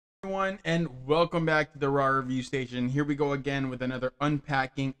everyone, and welcome back to the Raw Review Station. Here we go again with another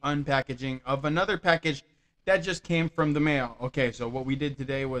unpackaging of another package that just came from the mail. Okay, so what we did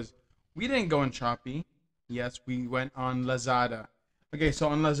today was we didn't go on Shopee. Yes, we went on Lazada. Okay, so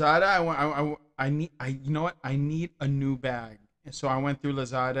on Lazada, I need a new bag. And so I went through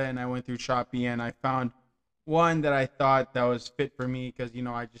Lazada and I went through Shopee and I found one that I thought that was fit for me because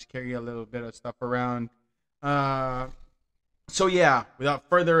I just carry a little bit of stuff around. So yeah, without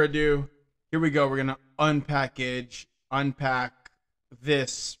further ado, here we go. We're gonna unpack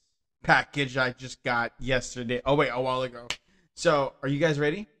this package I just got yesterday. Oh wait, a while ago. So are you guys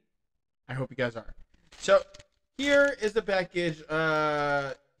ready? I hope you guys are. So here is the package.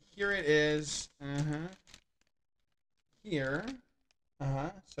 Here it is. Here.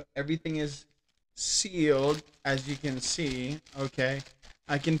 So everything is sealed, as you can see. Okay,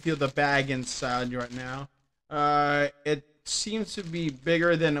 I can feel the bag inside right now. It seems to be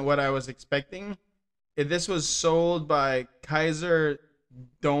bigger than what I was expecting. This was sold by Kaiser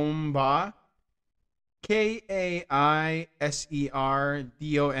Domba, Kaiserdomba.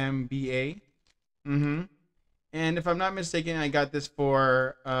 And if I'm not mistaken, I got this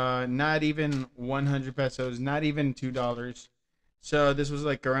for not even 100 pesos, not even $2. So this was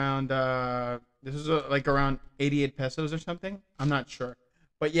like around around 88 pesos or something. I'm not sure,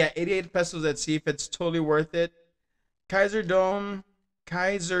 but yeah, 88 pesos. Let's see if it's totally worth it. Kaiser Dome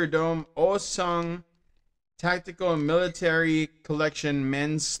Osung Tactical Military Collection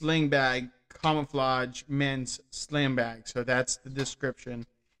Men's Sling Bag, Camouflage Men's Sling Bag. So that's the description.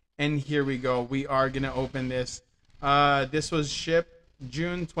 And here we go. We are going to open this. This was shipped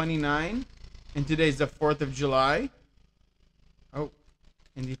June 29, and today's the 4th of July. Oh,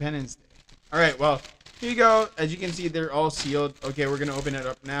 Independence Day. All right, well, here you go. As you can see, they're all sealed. Okay, we're going to open it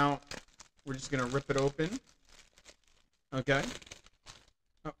up now. We're just going to rip it open. Okay.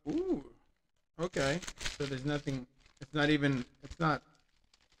 Ooh. Okay. So there's nothing. It's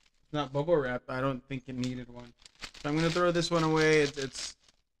not bubble wrap. I don't think it needed one. So I'm gonna throw this one away. It's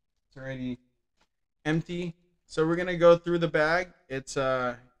already empty. So we're gonna go through the bag. It's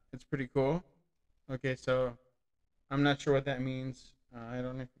pretty cool. Okay. So I'm not sure what that means. I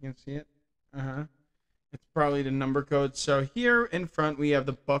don't know if you can see it. It's probably the number code. So here in front we have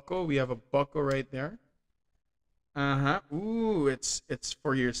the buckle. We have a buckle right there. Ooh, it's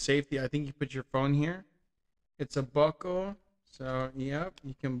for your safety. I think you put your phone here. It's a buckle. So, yep,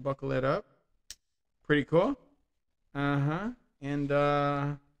 you can buckle it up. Pretty cool. And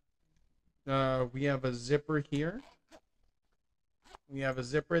we have a zipper here. We have a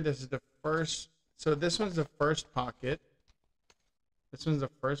zipper. This is the first. So this one's the first pocket. This one's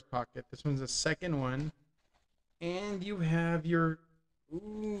the first pocket. This one's the second one. And you have your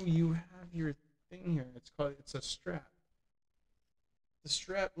thing here. It's a strap. The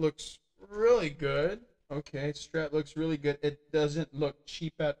strap looks really good. Okay, strap looks really good. It doesn't look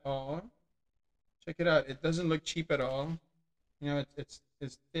cheap at all. Check it out. It doesn't look cheap at all. It's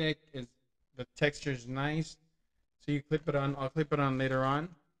thick. The texture is nice. So you clip it on. I'll clip it on later on.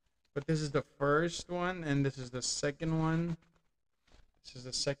 But this is the first one, and this is the second one. This is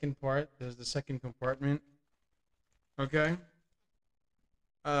the second part. This is the second compartment. Okay.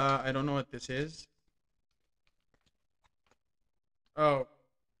 I don't know what this is. Oh,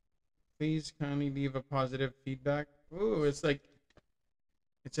 please kindly leave a positive feedback. Ooh, it's an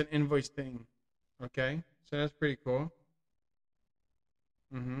invoice thing. Okay, so that's pretty cool.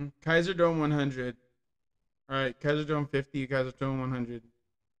 Kaiser Dome 100. All right, Kaiser Dome 50, Kaiser Dome 100.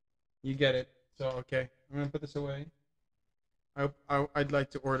 You get it. So okay, I'm gonna put this away. I'd like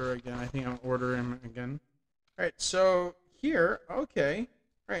to order again. I think I'll order him again. All right, so here, okay.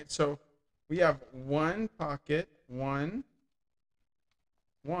 All right, so we have one pocket, one.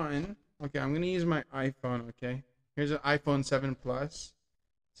 Okay, I'm gonna use my iPhone. Okay, here's an iPhone 7 Plus.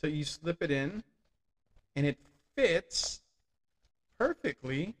 So you slip it in, and it fits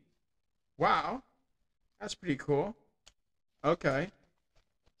perfectly. Wow, that's pretty cool. Okay,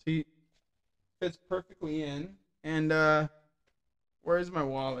 so it fits perfectly in. And where's my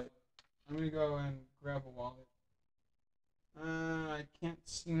wallet? I'm gonna go and grab a wallet. I can't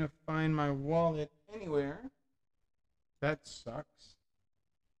seem to find my wallet anywhere. That sucks.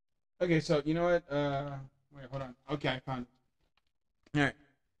 Okay, so you know what? Wait, hold on. Okay, I found it. All right.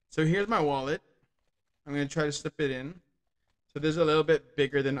 So here's my wallet. I'm gonna try to slip it in. So this is a little bit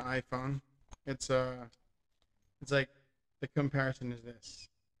bigger than the iPhone. It's like the comparison is this.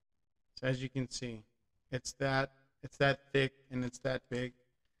 So as you can see, it's that thick and it's that big.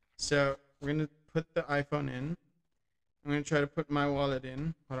 So we're gonna put the iPhone in. I'm going to try to put my wallet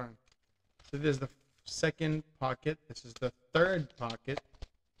in. Hold on. So this is the second pocket. This is the third pocket.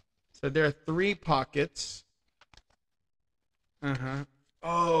 So there are 3 pockets.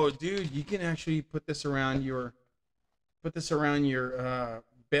 Oh, dude, you can actually put this around your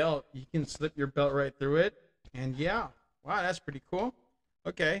belt. You can slip your belt right through it. And yeah, wow, that's pretty cool.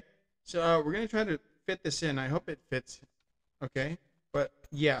 Okay, so we're gonna try to fit this in. I hope it fits. Okay, but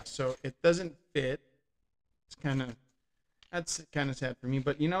yeah, so it doesn't fit. That's kind of sad for me,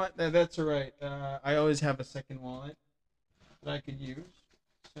 but you know what? That's all right. I always have a second wallet that I could use.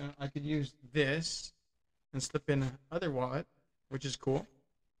 So I could use this and slip in another wallet, which is cool.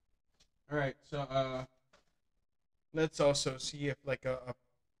 All right, so let's also see if like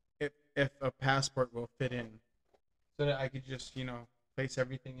if a passport will fit in, so that I could just place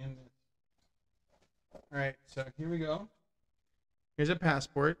everything in there. All right, so here we go. Here's a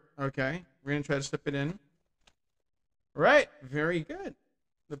passport. Okay, we're gonna try to slip it in. All right, very good.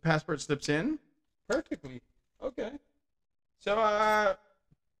 The passport slips in perfectly. Okay, so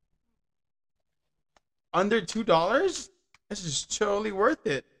under $2. This is totally worth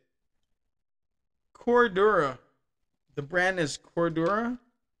it. Cordura. The brand is Cordura.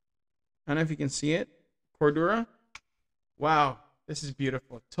 I don't know if you can see it. Cordura. Wow, this is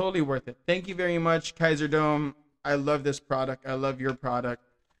beautiful. Totally worth it. Thank you very much, Kaiser Dome. I love this product. I love your product.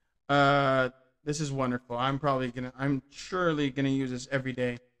 This is wonderful. I'm surely gonna use this every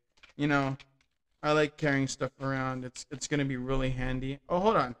day. I like carrying stuff around. It's gonna be really handy. Oh,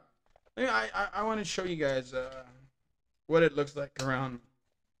 hold on. I want to show you guys what it looks like around.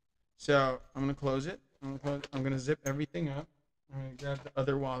 So I'm gonna close it. I'm gonna zip everything up. I'm gonna grab the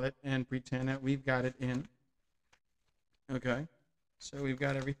other wallet and pretend that we've got it in. Okay, so we've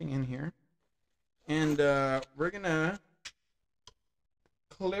got everything in here, and we're gonna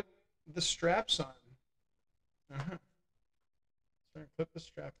clip the straps on. So clip the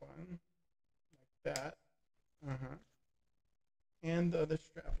strap on like that. And the other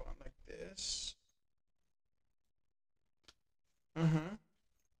strap on like this.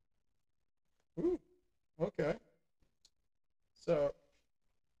 Ooh, okay. So,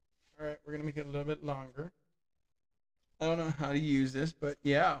 all right, we're gonna make it a little bit longer. I don't know how to use this, but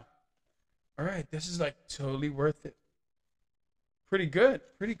yeah. All right, this is like totally worth it. Pretty good,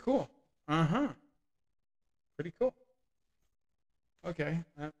 pretty cool. Pretty cool. Okay.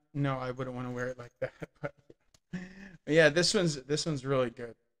 No, I wouldn't want to wear it like that, but yeah, this one's really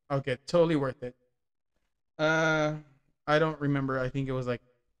good. Okay, totally worth it. I don't remember. I think it was like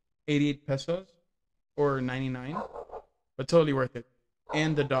 88 pesos or 99, but totally worth it.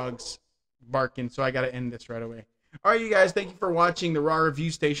 And the dog's barking, so I gotta end this right away. All right, you guys, thank you for watching the Raw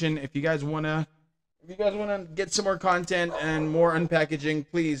Review Station. If you guys wanna get some more content and more unpackaging,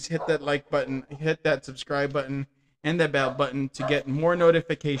 please hit that like button, hit that subscribe button, and that bell button to get more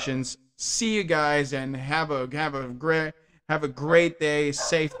notifications. See you guys, and have a great day,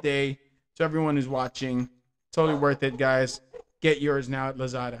 safe day to everyone who's watching. Totally worth it, guys. Get yours now at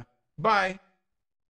Lazada. Bye.